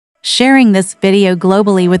Sharing this video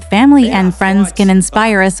globally with family and friends can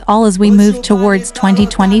inspire us all as we move towards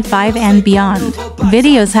 2025 and beyond.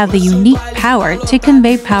 Videos have the unique power to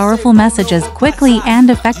convey powerful messages quickly and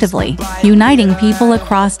effectively, uniting people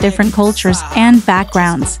across different cultures and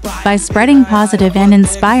backgrounds. By spreading positive and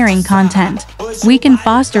inspiring content, we can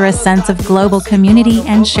foster a sense of global community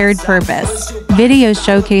and shared purpose. Videos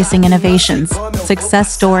showcasing innovations,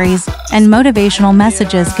 success stories, and motivational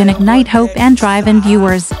messages can ignite hope and drive in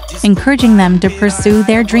viewers, encouraging them to pursue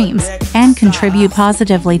their dreams and contribute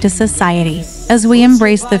positively to society. As we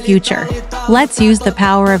embrace the future, let's use the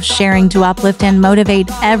power of sharing to uplift and motivate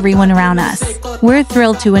everyone around us. We're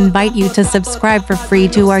thrilled to invite you to subscribe for free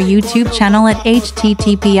to our YouTube channel at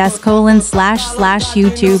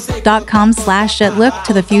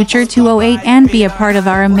https://youtube.com/looktothefuture208 and be a part of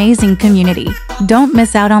our amazing community. Don't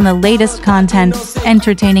miss out on the latest content,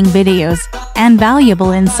 entertaining videos, and valuable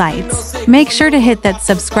insights. Make sure to hit that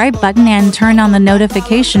subscribe button and turn on the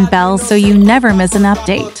notification bell so you never miss an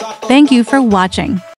update. Thank you for watching.